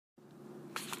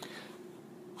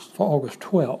For August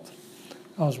 12th,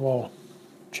 Oswald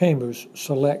Chambers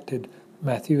selected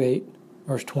Matthew 8,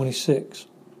 verse 26,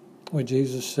 where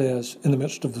Jesus says, in the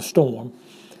midst of the storm,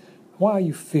 "Why are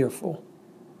you fearful,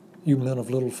 you men of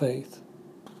little faith?"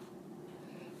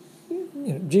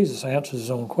 Jesus answers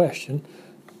his own question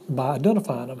by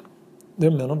identifying them.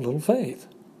 They're men of little faith.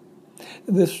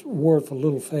 This word for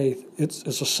little faith, it's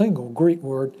a single Greek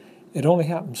word. It only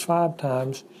happens 5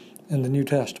 times in the New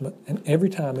Testament, and every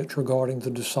time it's regarding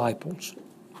the disciples.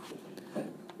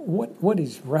 What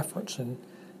he's referencing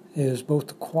is both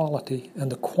the quality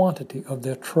and the quantity of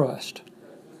their trust.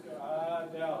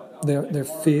 Their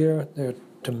fear, their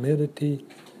timidity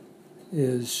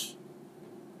is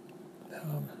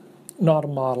not a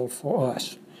model for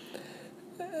us.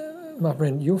 My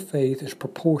friend, your faith is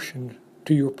proportioned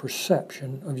to your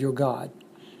perception of your God.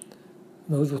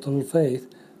 Those with little faith,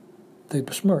 they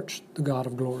besmirch the God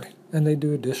of glory, and they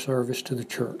do a disservice to the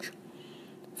church.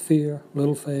 Fear,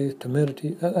 little faith,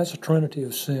 timidity, that's a trinity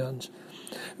of sins.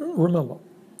 Remember,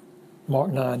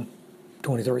 Mark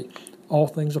 9:23, all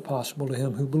things are possible to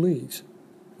him who believes.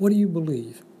 What do you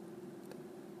believe?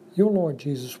 Your Lord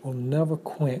Jesus will never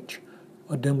quench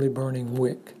a dimly burning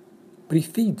wick, but he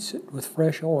feeds it with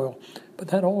fresh oil, but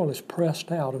that oil is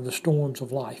pressed out of the storms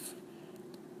of life.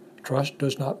 Trust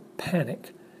does not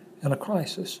panic in a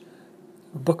crisis,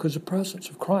 because the presence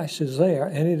of Christ is there,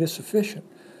 and it is sufficient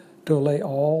to allay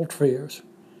all fears,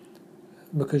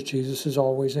 because Jesus is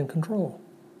always in control.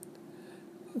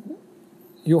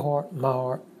 Your heart, my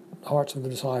heart, the hearts of the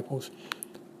disciples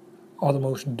are the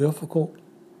most difficult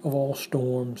of all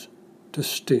storms to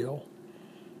still,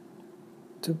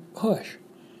 to hush.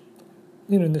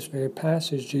 In this very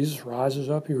passage, Jesus rises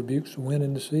up, he rebukes the wind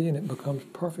and the sea, and it becomes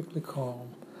perfectly calm.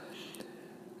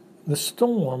 The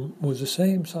storm was the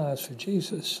same size for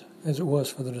Jesus as it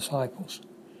was for the disciples.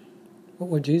 But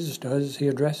what Jesus does is he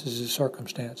addresses his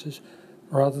circumstances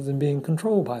rather than being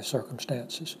controlled by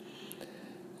circumstances.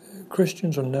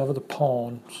 Christians are never the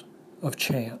pawns of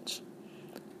chance.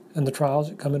 And the trials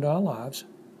that come into our lives,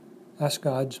 that's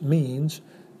God's means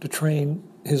to train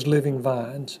his living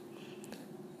vines.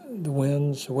 The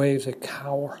winds, the waves, they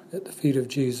cower at the feet of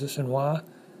Jesus. And why?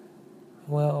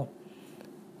 Well,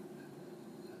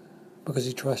 because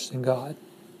he trusts in God.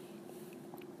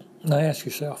 Now ask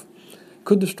yourself,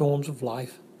 could the storms of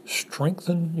life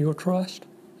strengthen your trust?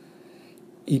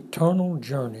 Eternal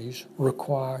journeys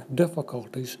require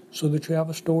difficulties so that you have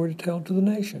a story to tell to the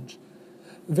nations.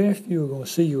 Very few are going to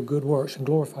see your good works and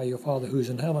glorify your Father who's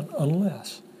in heaven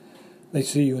unless they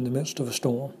see you in the midst of a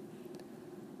storm.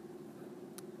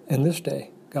 In this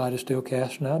day, God is still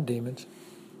casting out demons.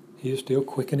 He is still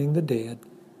quickening the dead.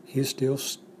 He is still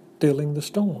stilling the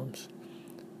storms.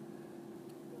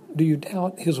 Do you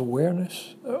doubt his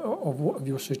awareness of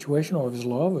your situation, or of his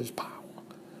love, or his power?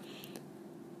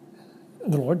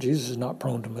 The Lord Jesus is not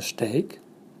prone to mistake.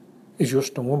 Is your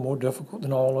storm more difficult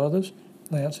than all others?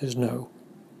 The answer is no.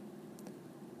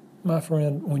 My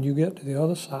friend, when you get to the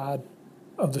other side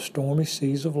of the stormy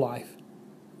seas of life,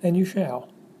 and you shall,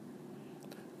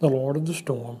 the Lord of the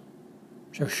storm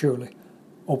shall surely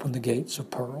open the gates of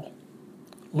pearl.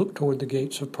 Look toward the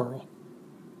gates of pearl.